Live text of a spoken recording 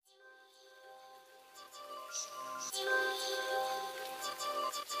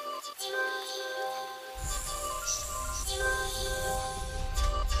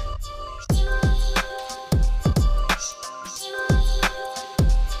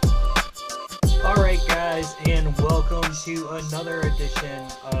welcome to another edition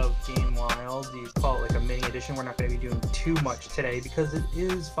of Game Wild. You call it like a mini edition. We're not going to be doing too much today because it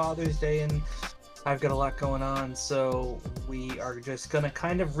is Father's Day and I've got a lot going on. So we are just going to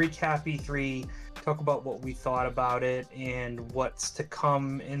kind of recap E3, talk about what we thought about it and what's to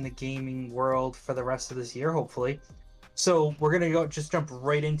come in the gaming world for the rest of this year, hopefully. So we're going to just jump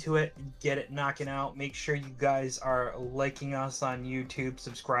right into it, get it knocking out. Make sure you guys are liking us on YouTube,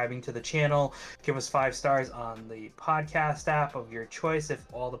 subscribing to the channel. Give us 5 stars on the podcast app of your choice if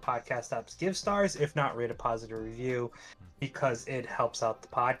all the podcast apps give stars. If not, rate a positive review because it helps out the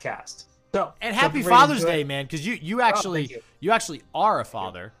podcast. So, and happy Father's Day, man, because you actually are a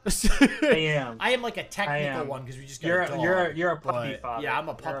father. I am. I am like a technical one because we just got a dog. You're a puppy father. Yeah, I'm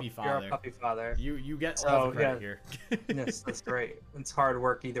a puppy father. You're a puppy father. You get all the credit here. Yes, that's great. It's hard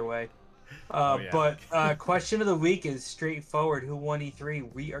work either way. Yeah. But question of the week is straightforward. Who won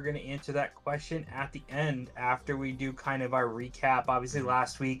E3? We are going to answer that question at the end after we do kind of our recap. Obviously,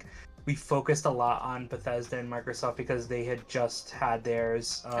 last week we focused a lot on Bethesda and Microsoft because they had just had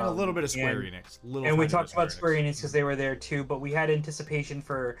theirs. And a little bit of Square Enix. And we talked about Square Enix because they were there too, but we had anticipation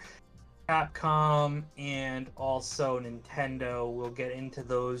for Capcom and also Nintendo. We'll get into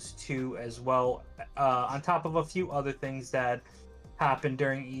those two as well, on top of a few other things that happened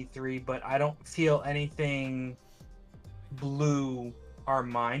during E3, but I don't feel anything blew our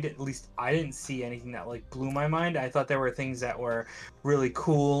mind. At least I didn't see anything that like blew my mind. I thought there were things that were really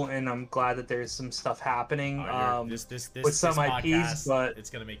cool, and I'm glad that there's some stuff happening with some IPs. But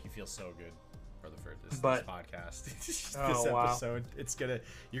it's gonna make you feel so good for this podcast. This wow. episode,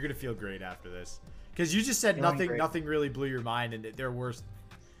 you're gonna feel great after this because you just said nothing really blew your mind, and there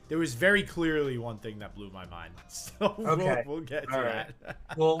was very clearly one thing that blew my mind. So okay. we'll get to that.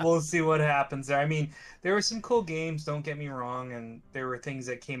 We'll see what happens there. I mean, there were some cool games, don't get me wrong, and there were things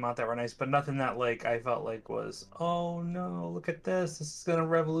that came out that were nice, but nothing that like I felt like was, oh no, look at this is gonna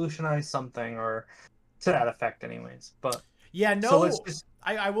revolutionize something, or to that effect anyways. But yeah, no, so let's just...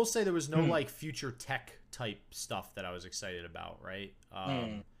 I will say there was no like future tech type stuff that I was excited about, right?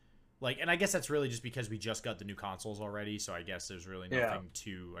 Like, and I guess that's really just because we just got the new consoles already, so I guess there's really nothing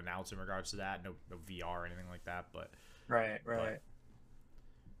to announce in regards to that. No VR or anything like that, but right.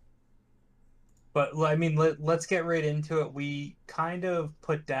 But I mean, let's get right into it. We kind of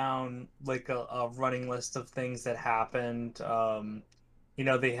put down like a running list of things that happened.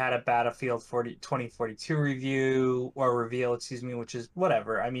 They had a Battlefield 2042 review or reveal, excuse me, which is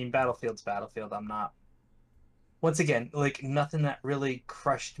whatever. I mean, Battlefield's Battlefield. I'm not. Once again, like nothing that really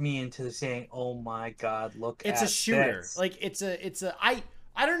crushed me into saying, "Oh my God, look!" It's a shooter. This. Like it's a. I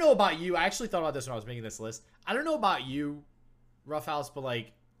don't know about you. I actually thought about this when I was making this list. I don't know about you, Roughhouse, but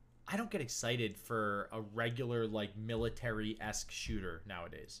like, I don't get excited for a regular like military-esque shooter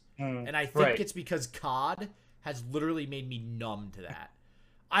nowadays, and I think it's because COD has literally made me numb to that.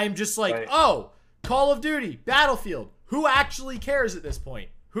 I'm just like, oh, Call of Duty, Battlefield. Who actually cares at this point?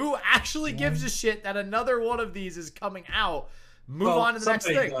 Who actually gives a shit that another one of these is coming out? Move on to the next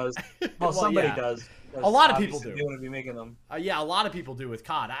thing. Does. Well, somebody does. A lot of people do. They want to be making them. Yeah, a lot of people do with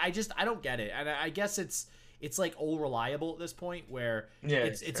COD. I don't get it, and I guess it's like all reliable at this point, where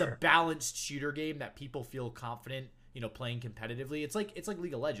it's a balanced shooter game that people feel confident, playing competitively. It's like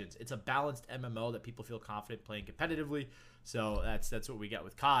League of Legends. It's a balanced MMO that people feel confident playing competitively. So that's what we get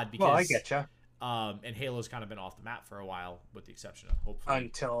with COD. Because, I getcha. And Halo's kind of been off the map for a while, with the exception of hopefully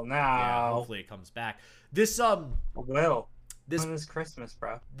until now. Yeah, hopefully it comes back. This when is Christmas,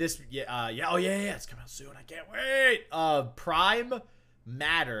 bro? It's coming out soon. I can't wait. Prime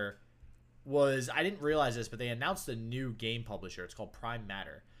Matter I didn't realize this, but they announced a new game publisher. It's called Prime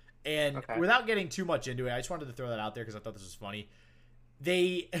Matter. And without getting too much into it, I just wanted to throw that out there because I thought this was funny.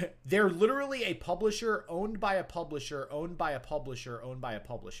 They're literally a publisher owned by a publisher owned by a publisher owned by a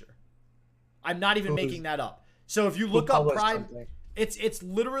publisher. I'm not even making that up. So if you look up Prime, it's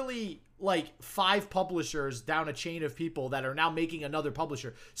literally like 5 publishers down a chain of people that are now making another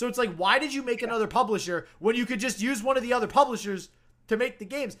publisher. So it's like, why did you make another publisher when you could just use one of the other publishers to make the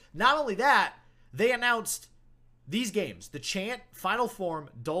games? Not only that, they announced these games: The Chant, Final Form,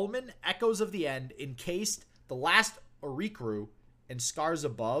 Dolmen, Echoes of the End, Encased, The Last Oricru, and Scars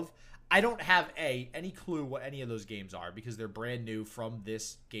Above. I don't have any clue what any of those games are because they're brand new from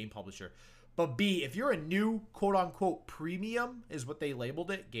this game publisher. But B, if you're a new quote-unquote premium, is what they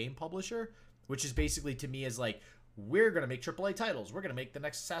labeled it, game publisher, which is basically to me is like, we're going to make AAA titles. We're going to make the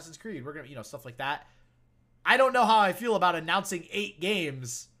next Assassin's Creed. We're going to, stuff like that. I don't know how I feel about announcing 8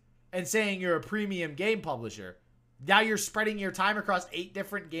 games and saying you're a premium game publisher. Now you're spreading your time across 8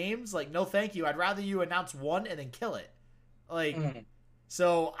 different games? Like, no thank you. I'd rather you announce one and then kill it. Like,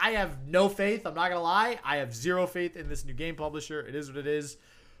 So I have no faith. I'm not going to lie. I have zero faith in this new game publisher. It is what it is.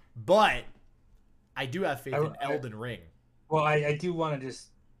 But I do have faith in Elden Ring. Well, I do want to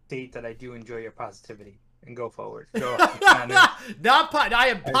just state that I do enjoy your positivity and go forward. Go I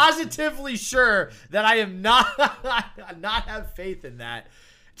am positively sure that I am not have faith in that.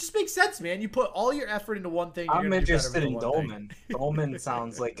 It just makes sense, man. You put all your effort into one thing. I'm interested in Dolmen. Dolmen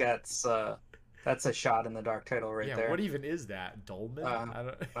sounds like that's a shot in the dark title right there. What even is that? Dolmen?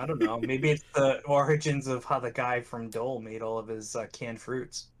 I don't know. Maybe it's the origins of how the guy from Dole made all of his canned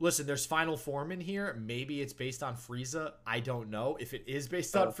fruits. Listen, there's Final Form in here. Maybe it's based on Frieza. I don't know. If it is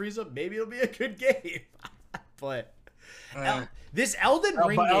based on Frieza, maybe it'll be a good game. But this Elden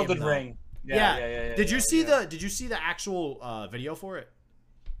Ring game, Elden Ring. Yeah. Did you see the actual video for it?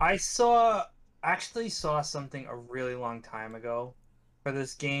 I actually saw something a really long time ago for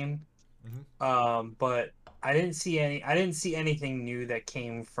this game. Mm-hmm. But I didn't see anything new that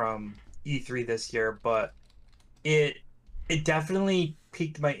came from E3 this year, but it definitely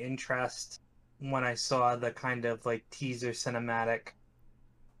piqued my interest when I saw the kind of like teaser cinematic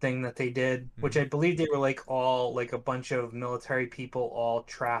thing that they did, mm-hmm. which I believe they were like all like a bunch of military people all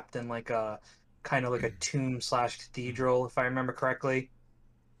trapped in like a kind of like a tomb/cathedral, if I remember correctly.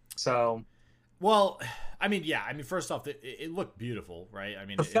 So, well, I mean, first off, it looked beautiful, right? I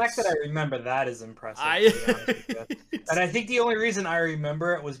mean, the fact that I remember that is impressive. And I think the only reason I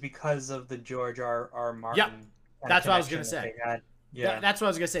remember it was because of the George R. Martin. Yep, that's what I was gonna say. Yeah, that's what I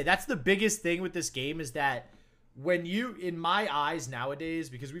was gonna say. That's the biggest thing with this game is that when you, in my eyes nowadays,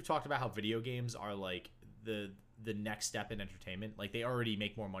 because we've talked about how video games are like the next step in entertainment, like they already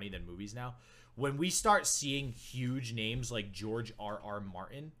make more money than movies now. When we start seeing huge names like George R.R.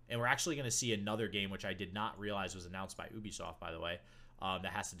 Martin, and we're actually going to see another game, which I did not realize was announced by Ubisoft, by the way, that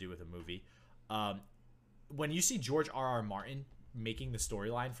has to do with a movie. When you see George R.R. Martin making the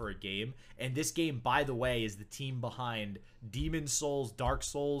storyline for a game, and this game, by the way, is the team behind Demon's Souls, Dark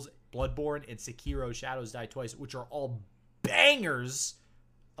Souls, Bloodborne, and Sekiro Shadows Die Twice, which are all bangers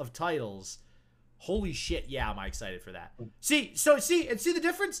of titles. Holy shit, yeah, am I excited for that. See the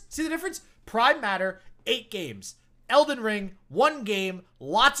difference? See the difference? Prime Matter, 8 games. Elden Ring, 1 game,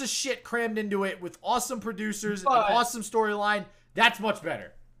 lots of shit crammed into it with awesome producers, an awesome storyline. That's much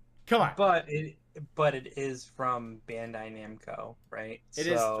better. Come on. But it is from Bandai Namco, right? It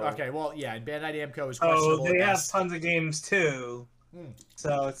is. Okay, well, yeah, and Bandai Namco is questionable. Oh, they have tons of games too.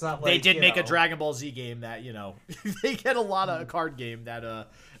 So it's not like they did make a Dragon Ball Z game that, they get a lot of a card game that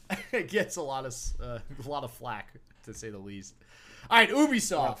gets a lot of flack, to say the least. All right,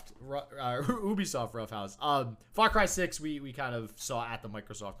 Ubisoft Roughhouse. Far Cry 6 we kind of saw at the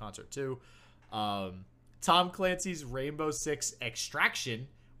Microsoft concert too. Tom Clancy's Rainbow Six Extraction,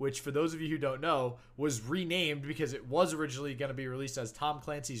 which for those of you who don't know was renamed because it was originally going to be released as Tom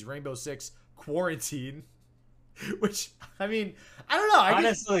Clancy's Rainbow Six Quarantine. Which, I mean, I don't know.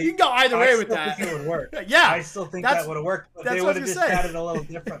 Honestly, you can go either way with that. I still think it would work. Yeah. I still think that would have worked, but they would have just added a little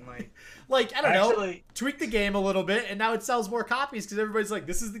differently. Like, I don't know, tweak the game a little bit, and now it sells more copies because everybody's like,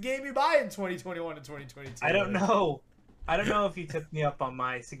 this is the game you buy in 2021 and 2022. I don't know. I don't know if you took me up on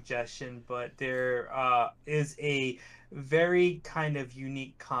my suggestion, but there is a very kind of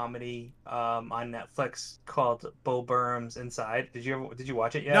unique comedy on Netflix called Bo Burnham's Inside. Did you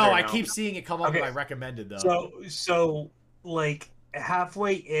watch it yet? No, I keep seeing it come up and I recommended though. So like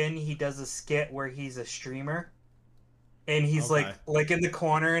halfway in, he does a skit where he's a streamer, and he's like in the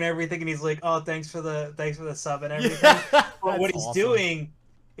corner and everything, and he's like, "Oh, thanks for the sub and everything." But what he's doing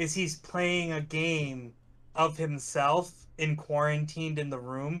is he's playing a game of himself quarantined in the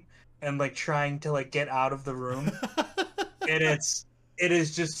room and like trying to like get out of the room. And it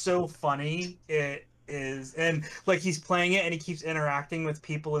is just so funny. It is, and like he's playing it and he keeps interacting with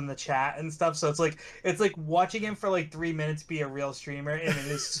people in the chat and stuff. So it's like watching him for like 3 minutes be a real streamer, and it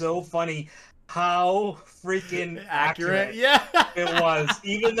is so funny how freaking accurate it was.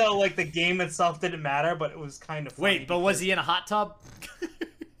 Even though like the game itself didn't matter, but it was kind of funny. Wait, but was he in a hot tub?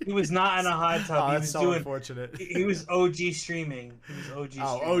 He was not in a hot tub. Oh, that's so unfortunate. He was OG streaming.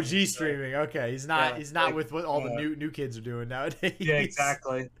 OG streaming. Okay, he's not with what all the new kids are doing nowadays. Yeah,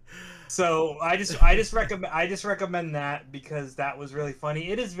 exactly. So I just recommend that because that was really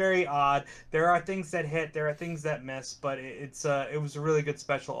funny. It is very odd. There are things that hit, there are things that miss, but it was a really good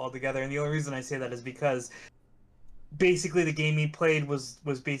special altogether. And the only reason I say that is because basically the game he played was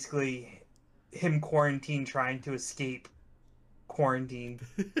basically him quarantined, trying to escape quarantine.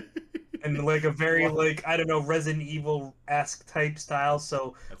 And like a very like, I don't know, Resident Evil-esque type style.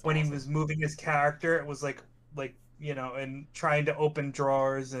 So that's when he was moving his character, it was like and trying to open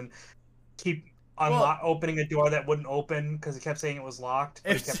drawers and keep opening a door that wouldn't open because it kept saying it was locked,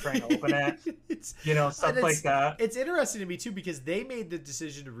 but he kept trying to open it. Stuff like that. It's interesting to me too because they made the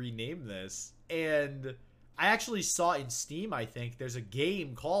decision to rename this, and I actually saw in Steam, I think there's a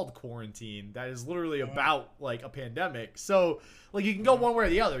game called Quarantine that is literally about like a pandemic. So like you can go one way or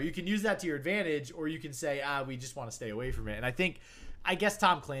the other. You can use that to your advantage, or you can say, we just want to stay away from it. And I guess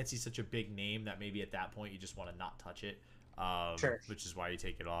Tom Clancy's such a big name that maybe at that point you just want to not touch it. Sure. Which is why you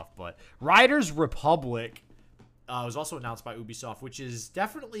take it off. But Riders Republic was also announced by Ubisoft, which is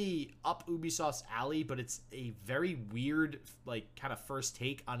definitely up Ubisoft's alley, but it's a very weird, like, kind of first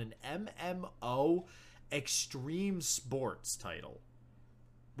take on an MMO extreme sports title.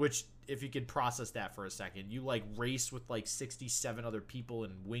 Which, if you could process that for a second, you, like, race with, like, 67 other people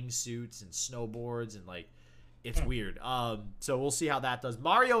in wingsuits and snowboards and, like, it's weird. So we'll see how that does.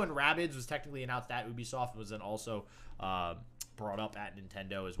 Mario and Rabbids was technically announced at Ubisoft, was then also brought up at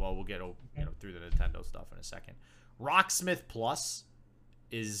Nintendo as well. We'll get through the Nintendo stuff in a second. Rocksmith Plus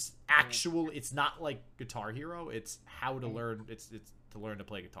is actual. It's not like Guitar Hero. It's how to learn. It's to learn to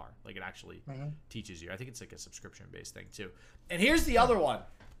play guitar. Like it actually teaches you. I think it's like a subscription based thing too. And here's the other one.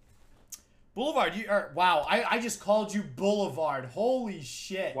 Boulevard, wow, I just called you Boulevard. Holy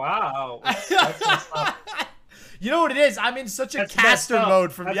shit. Wow. You know what it is? I'm in such a caster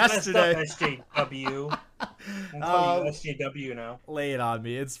mode from yesterday. SJW. I'm SJW now. Lay it on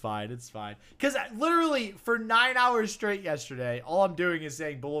me. It's fine. It's fine. Because literally for 9 hours straight yesterday, all I'm doing is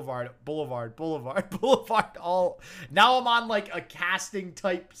saying Boulevard, Boulevard, Boulevard, Boulevard. Now I'm on like a casting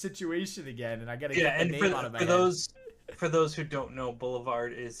type situation again, and I gotta get the name out of my head. For those who don't know,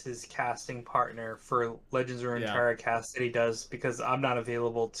 Boulevard is his casting partner for Legends of Runeterra cast that he does, because I'm not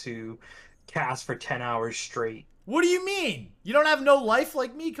available to cast for 10 hours straight. What do you mean? You don't have no life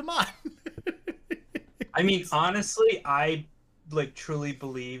like me? Come on. I mean, honestly, I like truly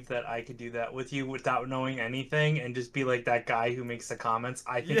believe that I could do that with you without knowing anything and just be like that guy who makes the comments.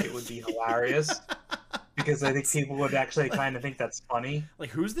 I think it would be hilarious because I think people would actually kind of think that's funny.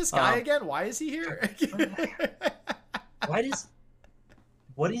 Like, who's this guy again? Why is he here?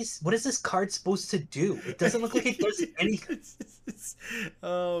 What is this card supposed to do? It doesn't look like it does anything.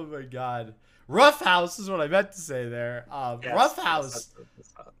 Oh my god. Rough House is what I meant to say there. Rough House.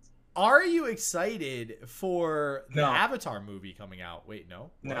 Are you excited for the Avatar movie coming out? Wait,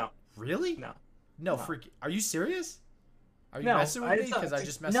 no. What? No. Really? No. Are you serious? Are you messing with me? Because I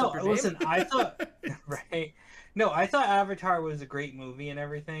just messed up your name? Listen, I thought right. No, I thought Avatar was a great movie and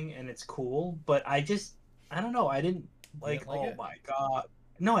everything, and it's cool, but I don't know. I didn't like it? My god.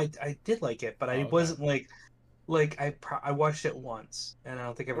 No, I did like it, but I wasn't I watched it once, and I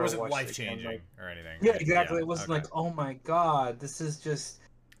don't think I ever watched it. It wasn't life-changing or anything. Yeah, exactly. It wasn't like, oh my god, this is just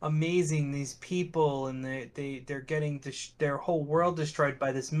amazing. These people, and they're getting their whole world destroyed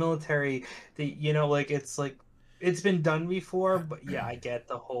by this military. It's been done before, but yeah, I get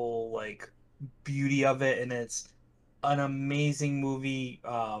the whole like beauty of it, and it's an amazing movie.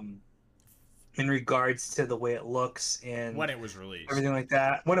 In regards to the way it looks and when it was released, everything like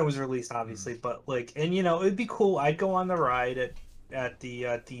that. When it was released, obviously, but like, and it'd be cool. I'd go on the ride at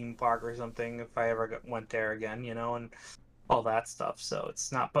the theme park or something if I ever went there again, and all that stuff. So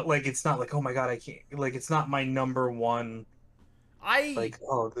it's not, but like, it's not like, oh my god, I can't. Like, it's not my number one.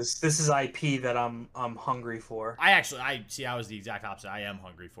 This is IP that I'm hungry for. I was the exact opposite. I am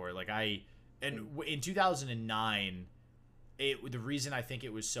hungry for it. Like in 2009. The reason I think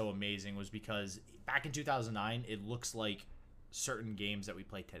it was so amazing was because back in 2009, it looks like certain games that we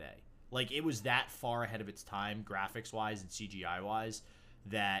play today. Like, it was that far ahead of its time, graphics-wise and CGI-wise,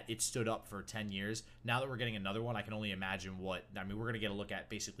 that it stood up for 10 years. Now that we're getting another one, I can only imagine we're going to get a look at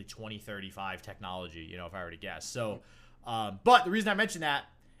basically 2035 technology, if I were to guess. So, but the reason I mention that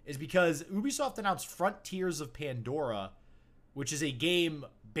is because Ubisoft announced Frontiers of Pandora, which is a game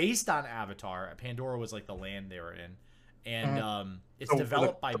based on Avatar. Pandora was like the land they were in. And it's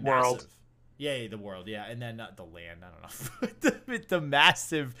developed by Massive. World. Yeah, the world, yeah. And then the land, I don't know. the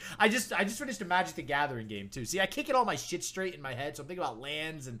Massive. I just finished a Magic the Gathering game, too. See, I can't get all my shit straight in my head, so I'm thinking about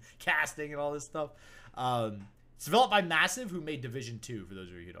lands and casting and all this stuff. It's developed by Massive, who made Division 2, for those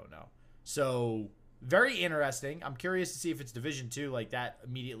of you who don't know. So, very interesting. I'm curious to see if it's Division 2, like that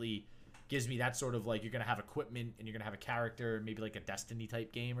immediately gives me that sort of like you're going to have equipment and you're going to have a character, maybe like a Destiny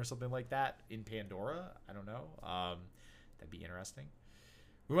type game or something like that in Pandora. I don't know. That'd be interesting.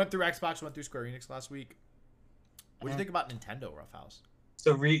 We went through Xbox, went through Square Enix last week. What do you think about Nintendo, Rough House?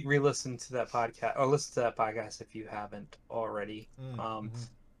 So re-listen to that podcast, or listen to that podcast if you haven't already.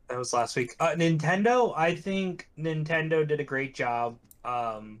 That was last week. Nintendo, I think Nintendo did a great job.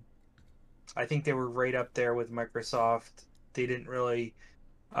 I think they were right up there with Microsoft. They didn't really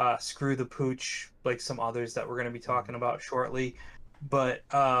Screw the Pooch, like some others that we're going to be talking about shortly. But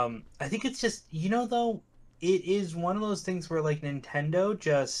I think it's just, though, it is one of those things where like Nintendo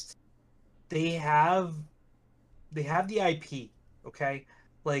just they have they have the IP, okay?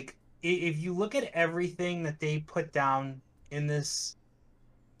 Like if you look at everything that they put down in this,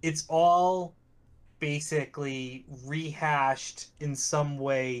 it's all basically rehashed in some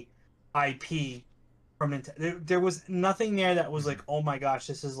way IP from Nintendo. There was nothing there that was like, oh my gosh,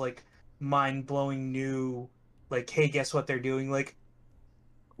 this is like mind blowing new. Like, hey, guess what they're doing? Like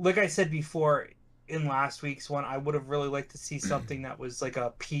I said before in last week's one, I would have really liked to see something that was like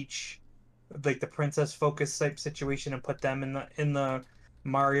a Peach, like the princess focus type situation, and put them in the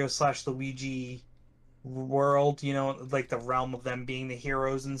Mario slash Luigi world. Like the realm of them being the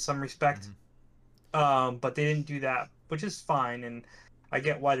heroes in some respect. But they didn't do that, which is fine, and I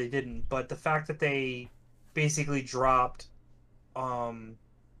get why they didn't. But the fact that they basically dropped, um,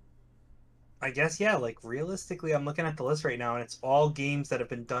 I guess, yeah, like realistically, I'm looking at the list right now, and it's all games that have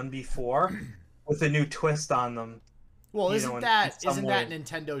been done before with a new twist on them. Well, In some isn't that way.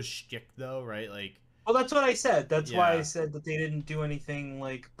 Nintendo's shtick though, right? Like, Well, that's what I said. That's why I yeah, said that they didn't do anything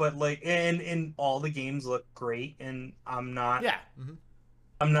like, but like, and all the games look great, and yeah.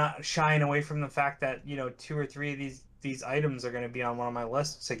 I'm not shying away from the fact that two or three of these items are going to be on one of my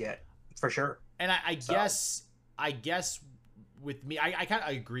lists to get for sure. And So I guess with me, I kind of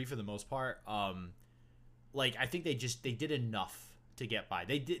agree for the most part. Like I think they did enough to get by.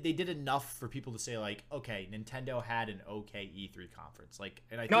 They did enough for people to say like, okay, Nintendo had an okay E3 conference. Like,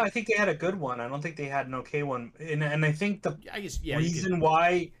 and I no, I think think they had a good one. I don't think they had an okay one, and I think the I guess yeah, you could. reason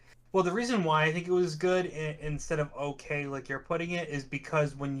why, well, the reason why I think it was good instead of okay, like you're putting it, is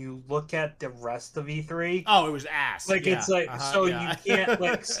because when you look at the rest of E3, Oh, it was ass. like Yeah. it's like so you Yeah. can't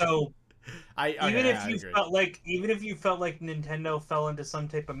like so. Okay, yeah, I agree. Even if you felt like Nintendo fell into some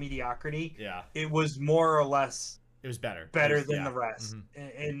type of mediocrity, Yeah. it was more or less It was better. It better was than yeah. the rest. Hmm.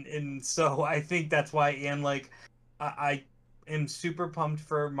 And so I think that's why, and like I am super pumped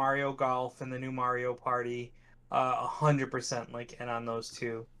for Mario Golf and the new Mario Party. 100% like in on those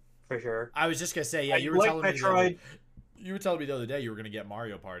two for sure. I was just gonna say, yeah, I like Metroid. you were telling me the other day you were gonna get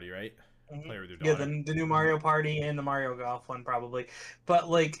Mario Party, right? Mhm. Play with your Yeah, daughter. the new Hmm. Mario Party and the Mario Golf one probably. But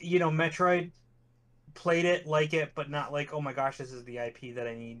like, Metroid, played it, like it, but not like, oh my gosh, this is the IP that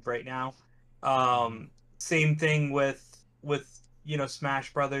I need right now. Hmm. Same thing with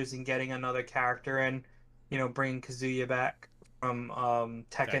Smash Brothers and getting another character in, bringing Kazuya back from Tekken.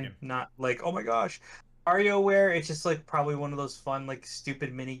 Tekken. Not like, oh my gosh, WarioWare. It's just like probably one of those fun like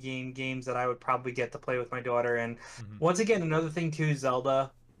stupid mini games that I would probably get to play with my daughter. And Hmm. once again, another thing too,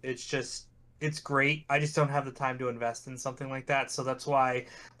 Zelda. It's just it's great. I just don't have the time to invest in something like that. So that's why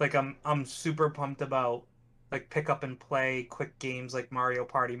like I'm super pumped about like pick up and play quick games like Mario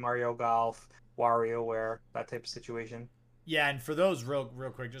Party, Mario Golf, WarioWare, that type of situation. Yeah, and for those real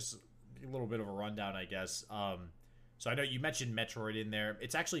quick, just a little bit of a rundown, I guess. So I know you mentioned Metroid in there.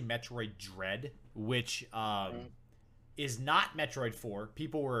 It's actually Metroid Dread, which Mhm. is not Metroid 4.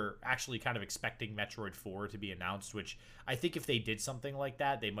 People were actually kind of expecting Metroid 4 to be announced, which I think if they did something like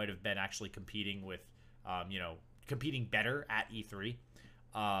that, they might have been actually competing with, competing better at E3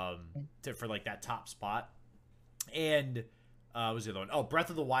 for like that top spot. And what was the other one? Oh, Breath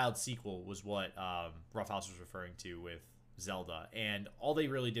of the Wild sequel was what Roughhouse was referring to with Zelda. And all they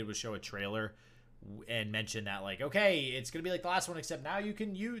really did was show a trailer and mention that like, okay, it's gonna be like the last one, except now you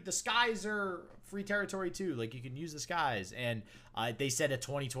can use the skies are free territory too. Like you can use the skies, and they said a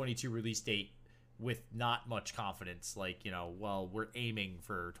 2022 release date with not much confidence. Like well, we're aiming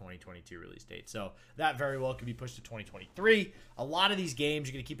for 2022 release date, so that very well could be pushed to 2023. A lot of these games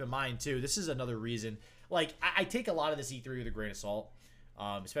you're gonna keep in mind too. This is another reason. Like I take a lot of this E3 with a grain of salt,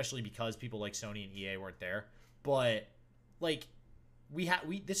 especially because people like Sony and EA weren't there, but like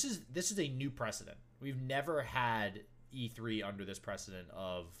this is a new precedent. We've never had E3 under this precedent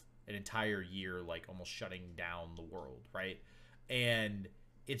of an entire year like almost shutting down the world, right? And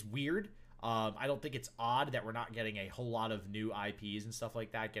it's weird. I don't think it's odd that we're not getting a whole lot of new IPs and stuff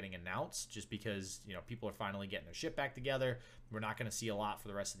like that getting announced, just because people are finally getting their shit back together. We're not going to see a lot for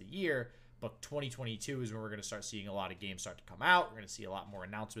the rest of the year, but 2022 is when we're going to start seeing a lot of games start to come out. We're going to see a lot more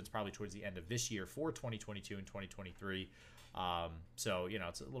announcements probably towards the end of this year for 2022 and 2023. So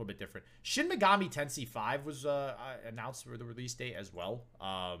it's a little bit different. Shin Megami Tensei 5 was announced for the release date as well,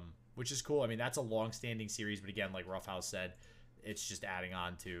 which is cool. I mean, that's a long-standing series, but again, like Roughhouse said, it's just adding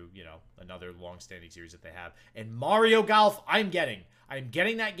on to another long-standing series that they have. And Mario Golf, I'm getting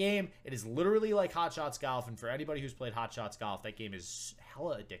that game. It is literally like Hot Shots Golf, and for anybody who's played Hot Shots Golf, that game is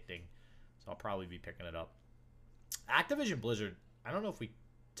hella addicting. So I'll probably be picking it up. Activision Blizzard, I don't know if we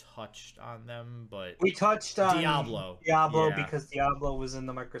touched on them, but We touched on Diablo. Diablo Yeah. because Diablo was in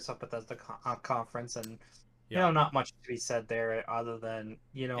the Microsoft Bethesda conference, and Yeah. not much to be said there other than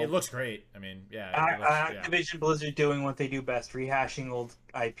It looks great. I mean, yeah, it looks, yeah. Activision Blizzard doing what they do best, rehashing old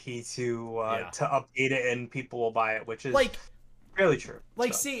IP Yeah. to update it, and people will buy it, which is Like, really true.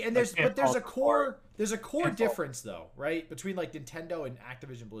 Like, So, see, and I there's can't but there's fault a them for it. core Can't fault. difference though, right? Between like Nintendo and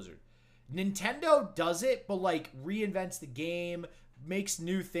Activision Blizzard. Nintendo does it, but like reinvents the game, makes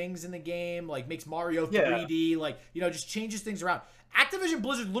new things in the game, like makes Mario 3D, like, you know, just changes things around. Activision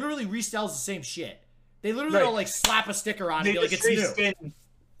Blizzard literally resells the same shit. They literally Right. don't like slap a sticker on it They and be like just it's new. reskinned.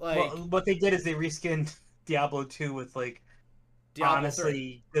 Like Well, what they did is they reskinned Diablo 2 with like Diablo 3.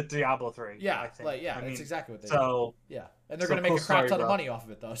 honestly the Diablo 3. Yeah, I think. like yeah, I that's mean, exactly what they so did. Yeah, and they're so gonna make cool a crap story, ton of bro. money off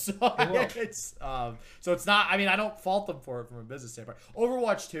of it though. So will. it's so it's not. I mean, I don't fault them for it from a business standpoint.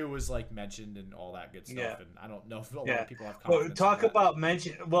 Overwatch 2 was like mentioned and all that good stuff, Yeah. and I don't know if a lot Yeah. of people have Well, confidence. talk in that. about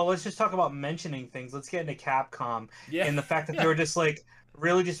mention. Well, let's just talk about mentioning things. Let's get into Capcom Yeah, and the fact that yeah. they were just like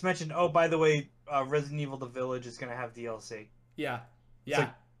really just mentioned. Oh, by the way, Resident Evil: The Village is gonna have DLC. Yeah, It's yeah.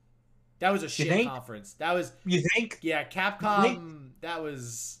 like, That was a shit think? conference. That was you think? yeah. Capcom. That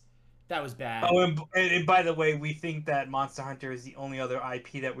was bad. Oh, and by the way, we think that Monster Hunter is the only other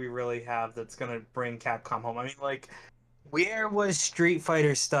IP that we really have that's gonna bring Capcom home. I mean, like, where was Street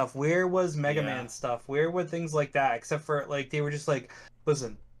Fighter stuff? Where was Mega Yeah. Man stuff? Where were things like that? Except for like they were just like,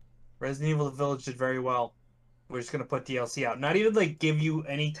 listen, Resident Evil: The Village did very well. We're just gonna put DLC out. Not even like give you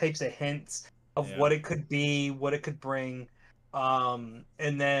any types of hints of Yeah. what it could be, what it could bring, and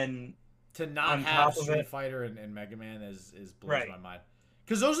then To not on have top of Street it, Fighter and Mega Man is blows Right. my mind.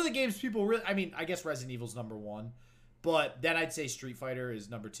 Because those are the games people really. I mean, I guess Resident Evil's number one, but then I'd say Street Fighter is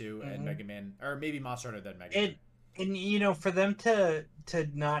number 2, and Mhm. Mega Man, or maybe Monster Hunter then Mega Man. and for them to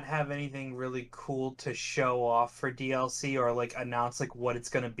not have anything really cool to show off for DLC or like announce like what it's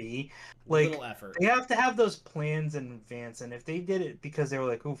gonna be, like Little effort. they have to have those plans in advance. And if they did it because they were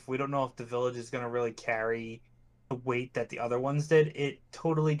like, oof, we don't know if the Village is gonna really carry the weight that the other ones did, it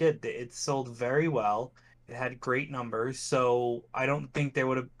totally did. It sold very well. It had great numbers, so I don't think there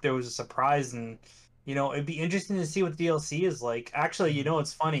was a surprise. And it'd be interesting to see what DLC is like. Actually,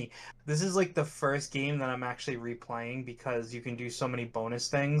 it's funny. This is like the first game that I'm actually replaying because you can do so many bonus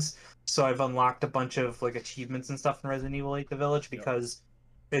things. So I've unlocked a bunch of like achievements and stuff in Resident Evil 8: The Village because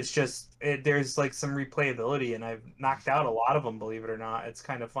it's just there's like some replayability, and I've knocked out a lot of them, believe it or not. It's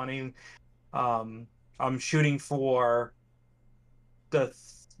kind of funny. I'm shooting for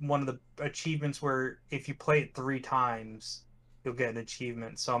one of the achievements where if you play it 3 times, you'll get an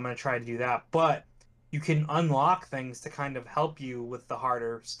achievement. So I'm going to try to do that. But you can unlock things to kind of help you with the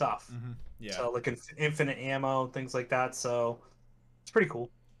harder stuff. Mm-hmm. Yeah. So like infinite ammo, things like that. So it's pretty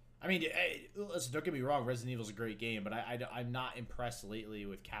cool. I mean, listen, don't get me wrong. Resident Evil's a great game, but I'm not impressed lately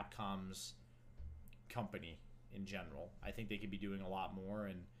with Capcom's company in general. I think they could be doing a lot more,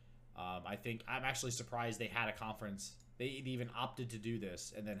 and I think I'm actually surprised they had a conference. They even opted to do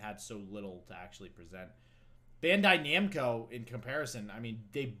this and then had so little to actually present. Bandai Namco, in comparison, I mean,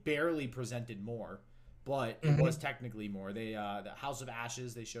 they barely presented more, but it was technically more. They the House of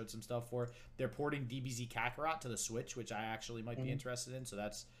Ashes, they showed some stuff for. They're porting DBZ Kakarot to the Switch, which I actually might be interested in. So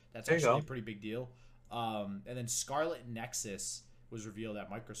that's actually a pretty big deal. And then Scarlet Nexus was revealed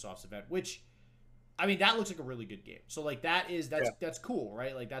at Microsoft's event, which, I mean, that looks like a really good game. So like that's cool,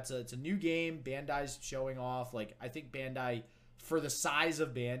 right? Like it's a new game. Bandai's showing off. Like I think Bandai, for the size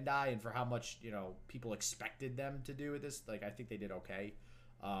of Bandai and for how much people expected them to do with this, like I think they did okay.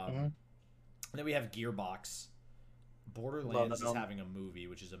 And then we have Gearbox. Borderlands is having a movie,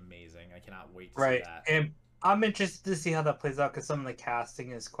 which is amazing. I cannot wait to see that. And I'm interested to see how that plays out because some of the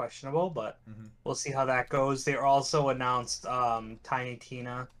casting is questionable, but we'll see how that goes. They also announced Tiny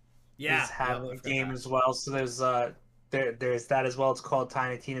Tina is having a game as well. So there's that as well. It's called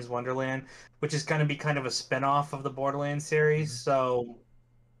Tiny Tina's Wonderland, which is going to be kind of a spin-off of the Borderlands series. So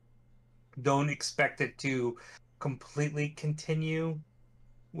don't expect it to completely continue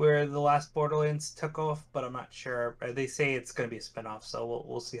where the last Borderlands took off, but I'm not sure. They say it's going to be a spin-off, so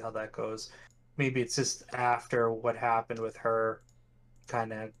we'll see how that goes. Maybe it's just after what happened with her,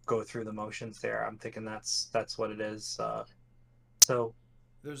 kind of go through the motions there. I'm thinking that's what it is. So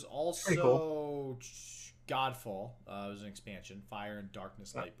there's also cool. Godfall. It was an expansion, Fire and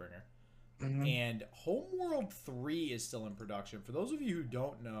Darkness Lightbringer. And Homeworld 3 is still in production. For those of you who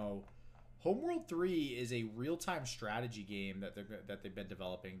don't know, Homeworld 3 is a real-time strategy game that they've been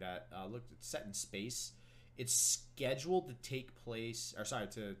developing that it's set in space. It's scheduled to take place, or sorry,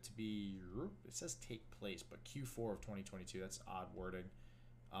 to be, it says take place, but Q4 of 2022. That's odd wording.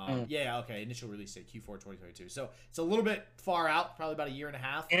 Yeah, okay. Initial release date Q4 2022. So it's a little bit far out, probably about a year and a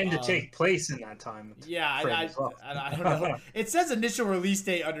half. And to take place in that time. Yeah, I don't know. It says initial release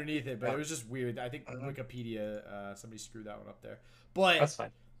date underneath it, but it was just weird. I think Wikipedia, somebody screwed that one up there. But that's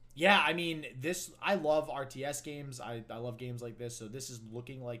fine. Yeah, I mean, I love RTS games. I love games like this. So this is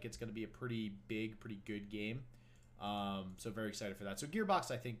looking like it's going to be a pretty big, pretty good game. So very excited for that. So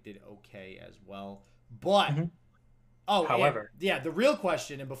Gearbox, I think, did okay as well. But however, yeah, the real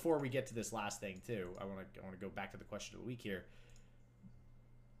question, and before we get to this last thing too, I want to go back to the question of the week here.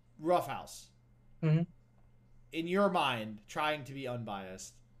 Roughhouse, in your mind, trying to be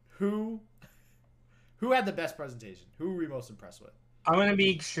unbiased, who had the best presentation? Who were we most impressed with? I'm going to be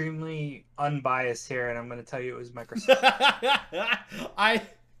extremely unbiased here, and I'm going to tell you it was Microsoft.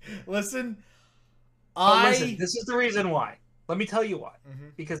 Listen, this is the reason why. Let me tell you why.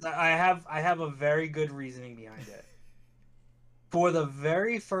 Because I have a very good reasoning behind it. For the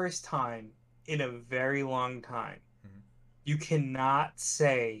very first time in a very long time, you cannot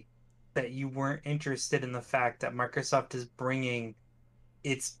say that you weren't interested in the fact that Microsoft is bringing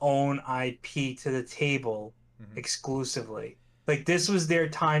its own IP to the table exclusively. Like, this was their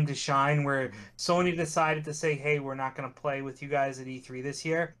time to shine, where Sony decided to say, hey, we're not going to play with you guys at E3 this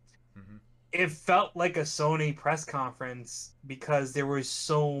year. It felt like a Sony press conference because there were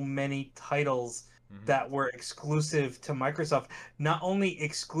so many titles that were exclusive to Microsoft. Not only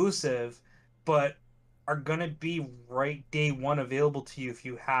exclusive, but are going to be right day one available to you if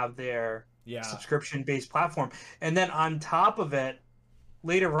you have their subscription-based platform. And then on top of it,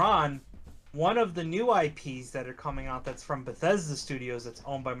 later on, one of the new IPs that are coming out that's from Bethesda Studios that's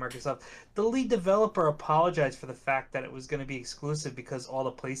owned by Microsoft, the lead developer apologized for the fact that it was going to be exclusive because all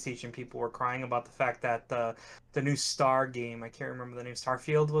the PlayStation people were crying about the fact that the new Star game, I can't remember the name,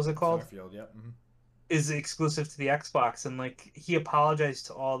 Starfield was it called? Starfield, yep. Is exclusive to the Xbox. And like, he apologized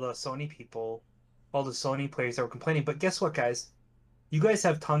to all the Sony people, all the Sony players that were complaining. But guess what, guys? You guys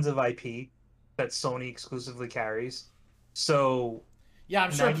have tons of IP that Sony exclusively carries. So... yeah,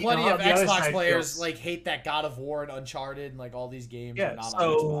 I'm sure plenty of Xbox players like hate that God of War and Uncharted and like all these games are not on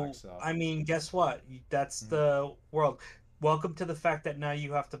Xbox. So I mean, guess what? That's the world. Welcome to the fact that now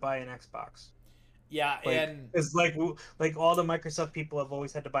you have to buy an Xbox. Yeah, and it's like all the Microsoft people have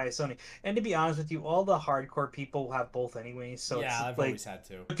always had to buy a Sony. And to be honest with you, all the hardcore people have both anyways. So yeah, I've always had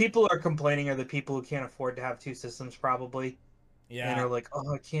to. The people are complaining are the people who can't afford to have two systems probably. Yeah, and are like,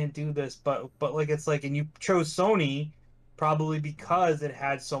 oh, I can't do this. But like, it's like, and you chose Sony. Probably because it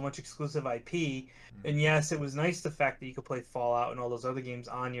had so much exclusive IP. And yes, it was nice the fact that you could play Fallout and all those other games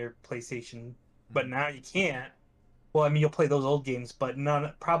on your PlayStation, but now you can't. Well, I mean, you'll play those old games, but none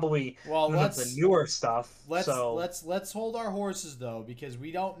of the newer stuff. Let's hold our horses though, because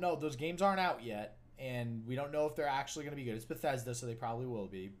we don't know, those games aren't out yet, and we don't know if they're actually going to be good. It's Bethesda, so they probably will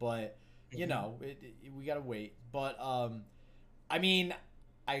be, but you know, we got to wait. But I mean,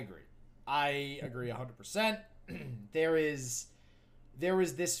 I agree 100%. There is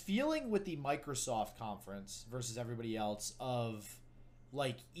this feeling with the Microsoft conference versus everybody else of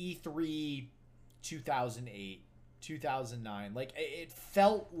like E3 2008, 2009. Like, it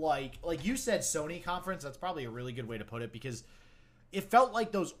felt like you said, Sony conference. That's probably a really good way to put it, because it felt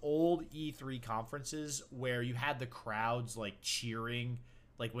like those old E3 conferences where you had the crowds like cheering,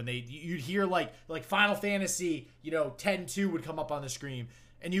 like when you'd hear like Final Fantasy, 10-2 would come up on the screen,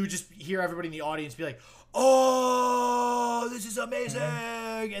 and you would just hear everybody in the audience be like, oh, this is amazing.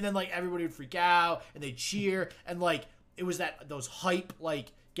 And then like everybody would freak out and they'd cheer, and like it was those hype,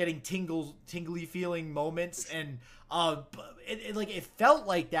 like getting tingly feeling moments. And it felt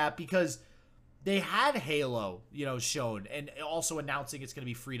like that because they had Halo, shown, and also announcing it's going to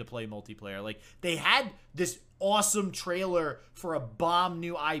be free to play multiplayer. Like, they had this awesome trailer for a bomb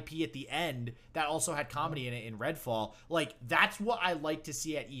new IP at the end that also had comedy in it in Redfall. Like, that's what I like to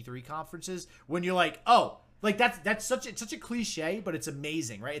see at E3 conferences, when you're like, oh, like that's such a cliche, but it's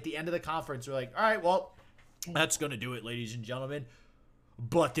amazing, right? At the end of the conference, we're like, all right, well, that's going to do it, ladies and gentlemen.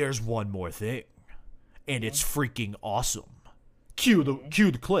 But there's one more thing, and it's freaking awesome. Cue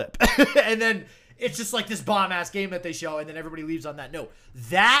the clip. And then it's just like this bomb-ass game that they show, and then everybody leaves on that note.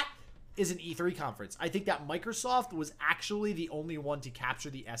 That is an E3 conference. I think that Microsoft was actually the only one to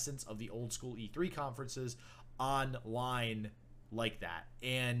capture the essence of the old school E3 conferences online like that.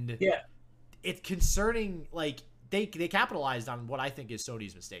 And yeah, it's concerning, like, they capitalized on what I think is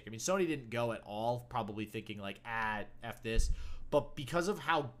Sony's mistake. I mean, Sony didn't go at all, probably thinking like, F this. But because of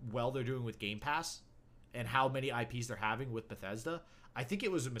how well they're doing with Game Pass and how many IPs they're having with Bethesda, I think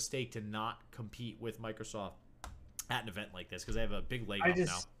it was a mistake to not compete with Microsoft at an event like this, because they have a big leg up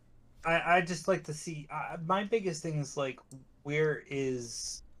now. I just like to see, my biggest thing is like, where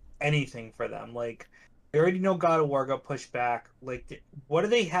is anything for them? Like, they already know God of War got pushed back. Like, what do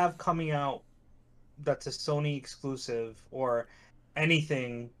they have coming out that's a Sony exclusive or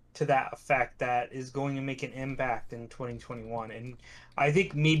anything to that effect that is going to make an impact in 2021? And I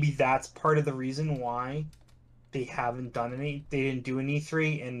think maybe that's part of the reason why they haven't done any. They didn't do an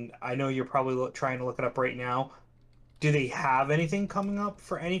E3, and I know you're probably trying to look it up right now. Do they have anything coming up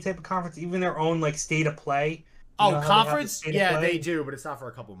for any type of conference? Even their own like state of play? You Oh, know how they have the conference? state of Yeah, play? they do, but it's not for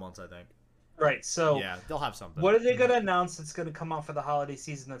a couple months, I think. Right. So Yeah, they'll have something. what are they going to announce that's going to come out for the holiday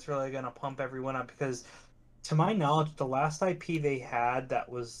season that's really going to pump everyone up? Because to my knowledge, the last IP they had that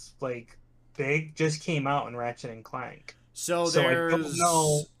was like big just came out in Ratchet and Clank. So I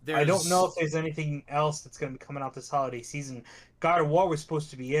don't know if there's anything else that's going to be coming out this holiday season. God of War was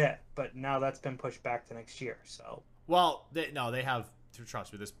supposed to be it, but now that's been pushed back to next year. So well, they have.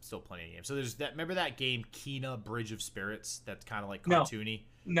 Trust me, there's still plenty of games. So there's that. Remember that game, Kena Bridge of Spirits? That's kind of like cartoony.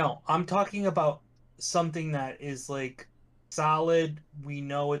 No, I'm talking about something that is like solid. We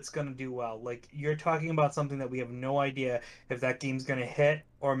know it's gonna do well. Like you're talking about something that we have no idea if that game's gonna hit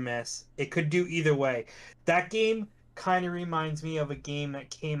or miss. It could do either way. That game kind of reminds me of a game that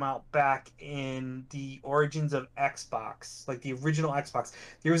came out back in the origins of Xbox, like the original Xbox.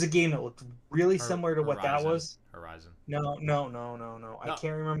 There was a game that looked really similar to what that was. Horizon. No. I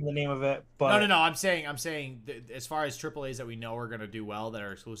can't remember the name of it, but no. I'm saying as far as AAAs that we know are gonna do well that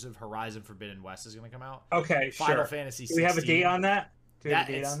are exclusive, Horizon Forbidden West is gonna come out. Okay, Final Fantasy 16. Do we have a date on that?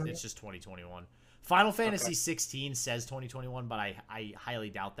 It's just 2021. Final Fantasy 16 says 2021, but I highly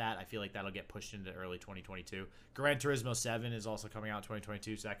doubt that. I feel like that'll get pushed into early 2022. Gran Turismo 7 is also coming out in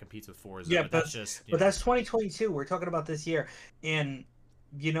 2022, so that competes with Forza. Yeah, but that's just. But that's 2022. We're talking about this year, and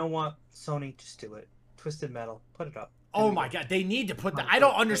you know what? Sony, just do it. Twisted Metal, put it up. Oh my God, they need to put that. I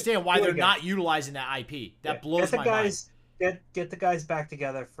don't understand why they're not utilizing that IP. That blows my mind. Get the guys back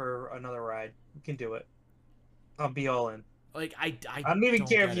together for another ride. We can do it. I'll be all in. Like I don't even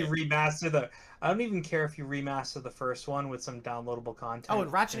care if you remaster the. I don't even care if you remaster the first one with some downloadable content. Oh,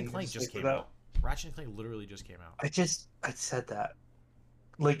 and Ratchet and Clank just came out. Ratchet and Clank literally just came out. I said that.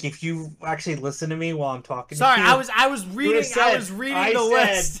 Like if you actually listen to me while I'm talking. Sorry, to you, I was reading the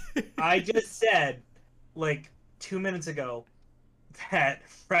list. I just said, like 2 minutes ago, that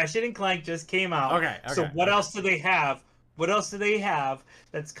Ratchet and Clank just came out. Okay. So what else do they have? What else do they have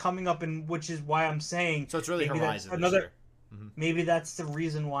that's coming up? And which is why I'm saying. So it's really Horizon. Maybe that's the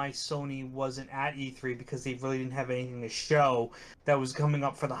reason why Sony wasn't at E3, because they really didn't have anything to show that was coming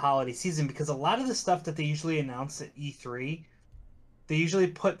up for the holiday season. Because a lot of the stuff that they usually announce at E3, they usually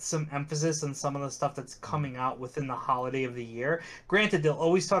put some emphasis on some of the stuff that's coming out within the holiday of the year. Granted, they'll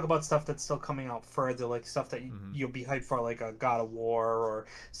always talk about stuff that's still coming out further, like stuff that you'll be hyped for, like a God of War or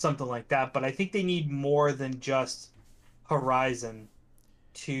something like that. But I think they need more than just Horizon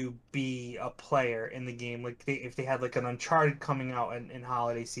to be a player in the game. Like if they had like an Uncharted coming out in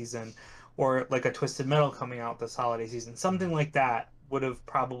holiday season, or like a Twisted Metal coming out this holiday season, something like that would have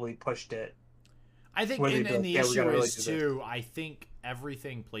probably pushed it. I think and the issue is too, I think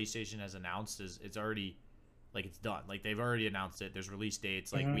everything PlayStation has announced is it's already like it's done. Like they've already announced it. There's release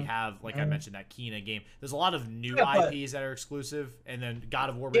dates. Like we have, like I mentioned, that Kena game. There's a lot of new IPs that are exclusive, and then God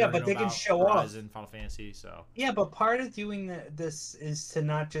of War. Yeah, but they can show Horizon, Final Fantasy. So yeah, but part of doing this is to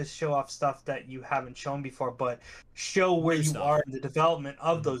not just show off stuff that you haven't shown before, but show where you are in the development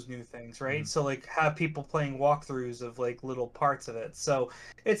of those new things, right? So like have people playing walkthroughs of like little parts of it. So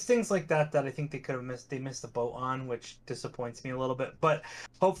it's things like that that I think they could have missed. They missed the boat on, which disappoints me a little bit. But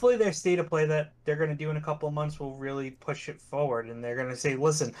hopefully their state of play that they're going to do in a couple of months will really push it forward, and they're going to say,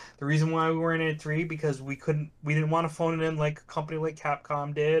 listen, the reason why we weren't in E3 because we didn't want to phone it in like a company like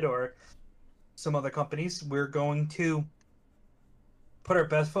Capcom did or some other companies. We're going to put our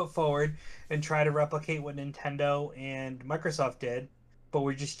best foot forward and try to replicate what Nintendo and Microsoft did, but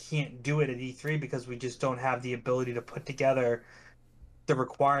we just can't do it at E3 because we just don't have the ability to put together the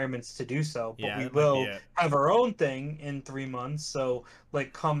requirements to do so. But we will have our own thing in 3 months. So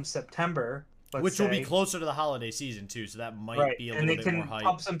like come September, which will be closer to the holiday season too, so that might be a little bit more hype. And they can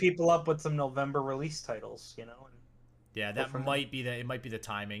pump some people up with some November release titles, you know. Yeah, that might be it might be the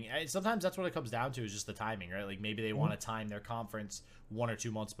timing. Sometimes that's what it comes down to, is just the timing, right? Like maybe they want to time their conference 1 or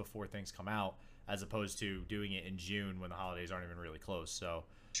 2 months before things come out, as opposed to doing it in June when the holidays aren't even really close. So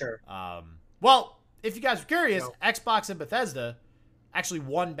sure. Well, if you guys are curious, Xbox and Bethesda actually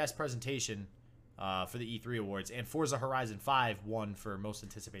won Best Presentation for the E3 awards, and Forza Horizon 5 won for Most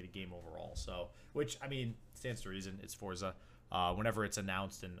Anticipated Game overall. So, which I mean stands to reason. It's Forza. Whenever it's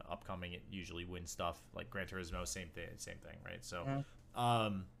announced and upcoming, it usually wins stuff. Like Gran Turismo, same thing, right? So,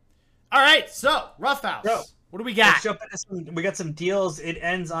 all right. So, Rough House. What do we got? Let's jump into we got some deals. It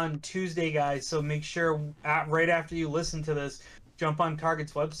ends on Tuesday, guys. So make sure right after you listen to this, jump on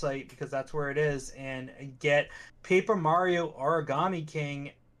Target's website because that's where it is, and get Paper Mario Origami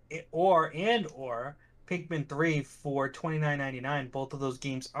King or Pikmin 3 for $29.99. Both of those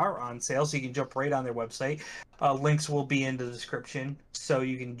games are on sale, so you can jump right on their website. Links will be in the description, so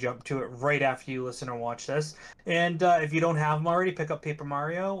you can jump to it right after you listen or watch this. And if you don't have them already, pick up Paper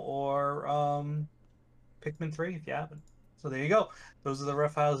Mario or Pikmin 3 if you haven't. So there you go. Those are the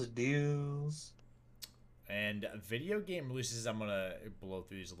Rough House deals. And video game releases, I'm going to blow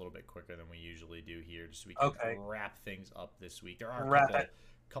through these a little bit quicker than we usually do here, just so we can wrap things up this week. There are a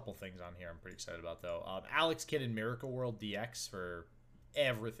couple things on here I'm pretty excited about, though. Alex Kidd and Miracle World DX for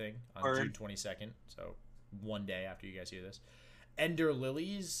everything on June 22nd, so one day after you guys hear this. Ender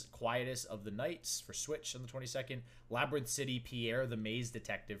Lilies, Quietus of the Nights for Switch on the 22nd. Labyrinth City Pierre the Maze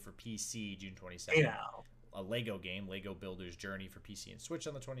Detective for PC June 22nd. Yeah. A Lego game, Lego Builder's Journey for PC and Switch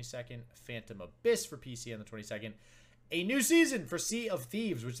on the 22nd. Phantom Abyss for PC on the 22nd. A new season for Sea of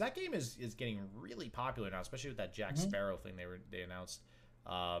Thieves, which that game is getting really popular now, especially with that Jack Sparrow thing they announced.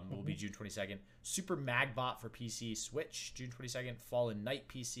 Will be June 22nd. Super Magbot for PC, Switch, June 22nd. Fallen Knight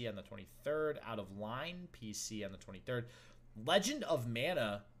PC on the 23rd. Out of Line PC on the 23rd. Legend of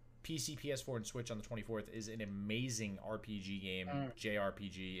Mana PC, PS4, and Switch on the 24th is an amazing RPG game,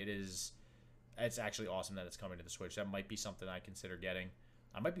 JRPG. It's actually awesome that it's coming to the Switch. That might be something I consider getting.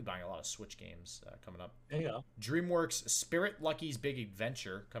 I might be buying a lot of Switch games coming up. There you go. DreamWorks Spirit Lucky's Big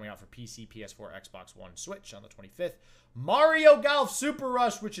Adventure coming out for PC, PS4, Xbox One, Switch on the 25th. Mario Golf Super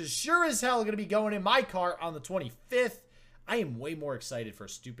Rush, which is sure as hell going to be going in my cart on the 25th. I am way more excited for a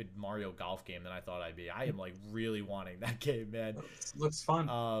stupid Mario Golf game than I thought I'd be. I am like really wanting that game, man. Looks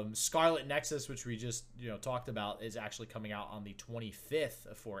fun. Scarlet Nexus, which we just talked about, is actually coming out on the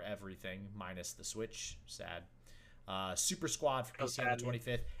 25th for everything minus the Switch. Sad. Super Squad for PC on the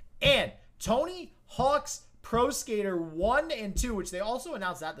 25th. And Tony Hawk's Pro Skater 1 and 2, which they also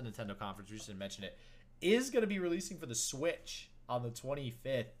announced at the Nintendo conference, we just didn't mention it, is going to be releasing for the Switch on the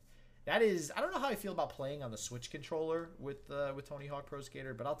 25th. That is, I don't know how I feel about playing on the Switch controller with Tony Hawk Pro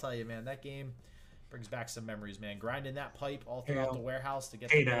Skater, but I'll tell you, man, that game brings back some memories, man. Grinding that pipe all throughout the warehouse to get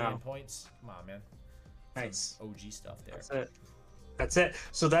the million points. Come on, man. Nice. Some OG stuff there. That's it.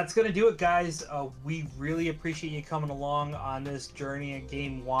 So that's going to do it, guys. We really appreciate you coming along on this journey in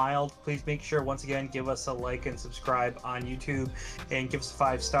Game Wild. Please make sure, once again, give us a like and subscribe on YouTube and give us a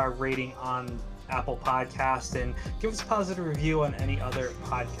 5-star rating on Apple Podcast and give us a positive review on any other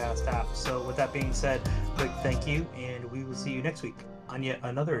podcast app. So with that being said, big thank you, and we will see you next week on yet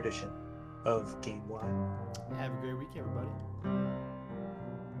another edition of Game Wild. Have a great week, everybody.